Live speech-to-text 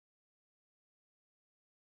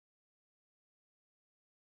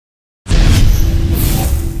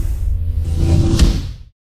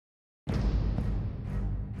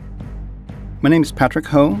My name is Patrick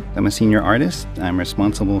Ho. I'm a senior artist. I'm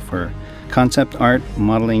responsible for concept art,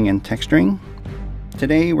 modeling, and texturing.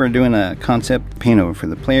 Today we're doing a concept paint-over for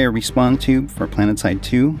the player respawn tube for PlanetSide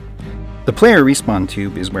 2. The player respawn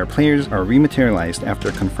tube is where players are rematerialized after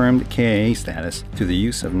a confirmed KIA status through the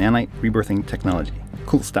use of nanite rebirthing technology.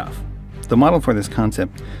 Cool stuff. The model for this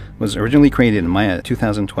concept was originally created in Maya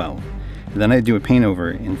 2012, and then I do a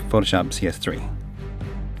paint-over in Photoshop CS3.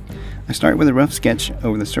 I start with a rough sketch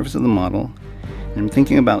over the surface of the model, and I'm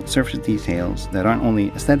thinking about surface details that aren't only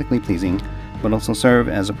aesthetically pleasing, but also serve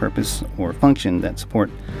as a purpose or function that support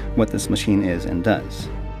what this machine is and does.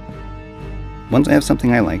 Once I have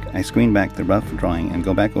something I like, I screen back the rough drawing and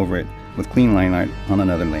go back over it with clean line art on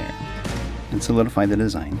another layer, and solidify the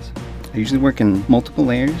designs. I usually work in multiple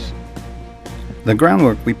layers. The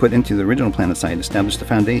groundwork we put into the original PlanetSide established the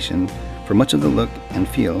foundation for much of the look and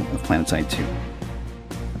feel of PlanetSide 2.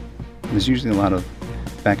 There's usually a lot of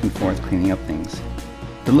back and forth cleaning up things.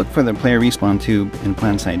 The look for the player respawn tube in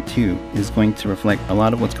PlanetSide 2 is going to reflect a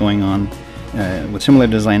lot of what's going on with similar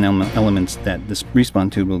design elements that this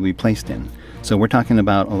respawn tube will be placed in. So we're talking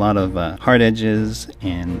about a lot of hard edges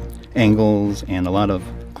and angles and a lot of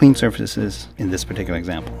clean surfaces in this particular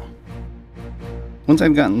example. Once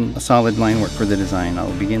I've gotten a solid line work for the design,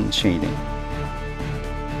 I'll begin shading.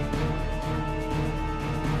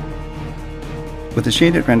 With the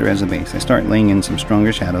shaded render as a base, I start laying in some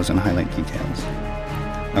stronger shadows and highlight details.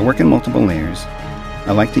 I work in multiple layers.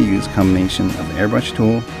 I like to use a combination of the airbrush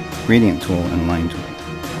tool, gradient tool, and line tool.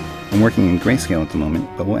 I'm working in grayscale at the moment,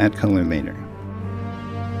 but we'll add color later.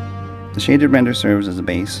 The shaded render serves as a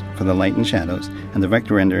base for the light and shadows, and the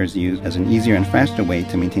vector render is used as an easier and faster way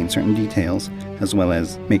to maintain certain details, as well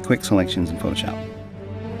as make quick selections in Photoshop.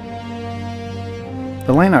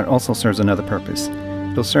 The line art also serves another purpose.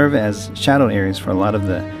 It'll serve as shadowed areas for a lot of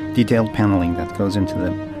the detailed paneling that goes into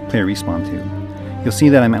the player respawn tube. You'll see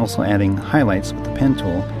that I'm also adding highlights with the pen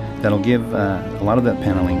tool that'll give a lot of that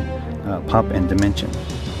paneling pop and dimension.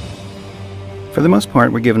 For the most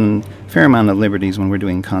part, we're given a fair amount of liberties when we're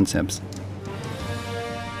doing concepts.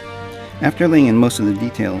 After laying in most of the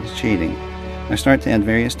detailed shading, I start to add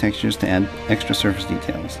various textures to add extra surface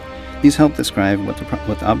details. These help describe what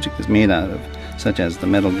the object is made out of, such as the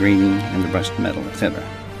metal grating and the brushed metal, etc.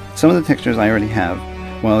 Some of the textures I already have,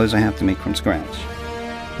 while others I have to make from scratch.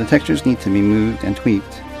 The textures need to be moved and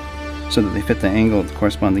tweaked so that they fit the angle of the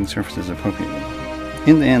corresponding surfaces appropriately.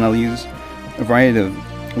 In the end, I'll use a variety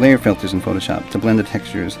of layer filters in Photoshop to blend the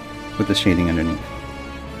textures with the shading underneath.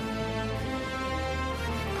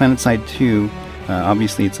 PlanetSide 2,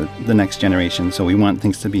 obviously it's the next generation, so we want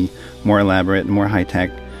things to be more elaborate and more high-tech.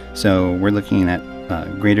 So we're looking at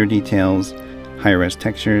greater details, higher res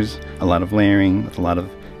textures, a lot of layering with a lot of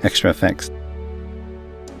extra effects.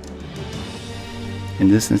 In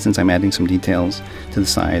this instance, I'm adding some details to the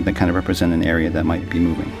side that kind of represent an area that might be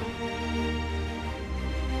moving.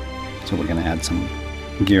 So we're going to add some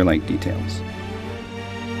gear-like details.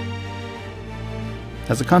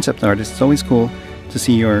 As a concept artist, it's always cool to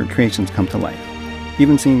see your creations come to life.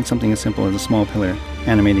 Even seeing something as simple as a small pillar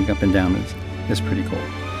animating up and down is pretty cool.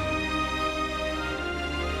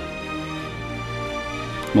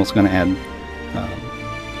 I'm also going to add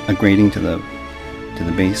a grating to the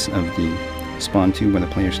base of the spawn tube where the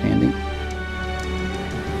player is standing.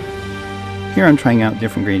 Here I'm trying out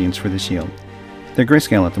different gradients for the shield. They're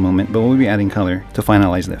grayscale at the moment, but we'll be adding color to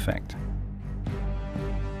finalize the effect.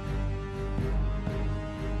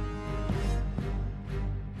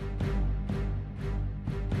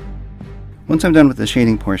 Once I'm done with the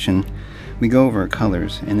shading portion, we go over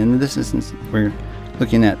colors, and in this instance we're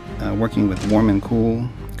looking at working with warm and cool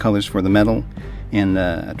colors for the metal, and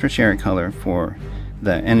a tertiary color for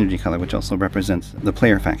the energy color, which also represents the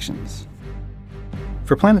player factions.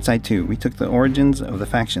 For PlanetSide 2, we took the origins of the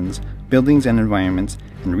factions, buildings, and environments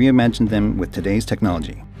and reimagined them with today's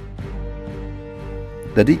technology.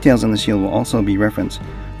 The details on the shield will also be referenced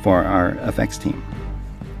for our effects team.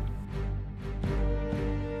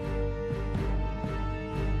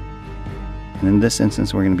 And in this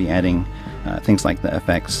instance, we're going to be adding things like the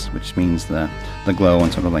effects, which means the glow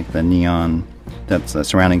and sort of like the neon that's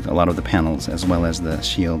surrounding a lot of the panels, as well as the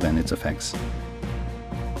shield and its effects.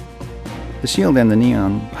 The shield and the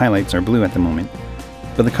neon highlights are blue at the moment,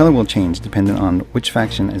 but the color will change depending on which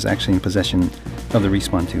faction is actually in possession of the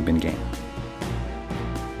respawn tube in-game.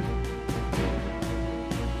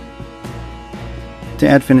 To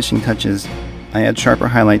add finishing touches, I add sharper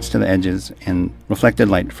highlights to the edges and reflected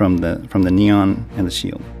light from the neon and the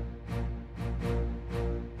shield.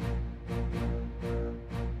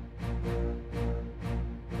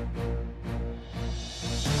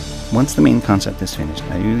 Once the main concept is finished,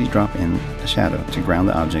 I usually drop in a shadow to ground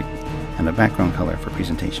the object and a background color for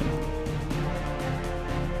presentation.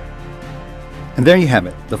 And there you have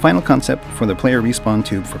it, the final concept for the player respawn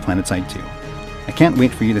tube for PlanetSide 2. I can't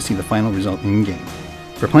wait for you to see the final result in-game.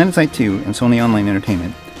 For PlanetSide 2 and Sony Online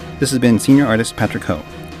Entertainment, this has been Senior Artist Patrick Ho.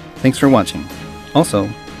 Thanks for watching. Also,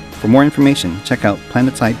 for more information, check out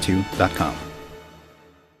planetside2.com.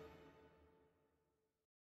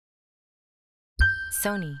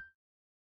 Sony.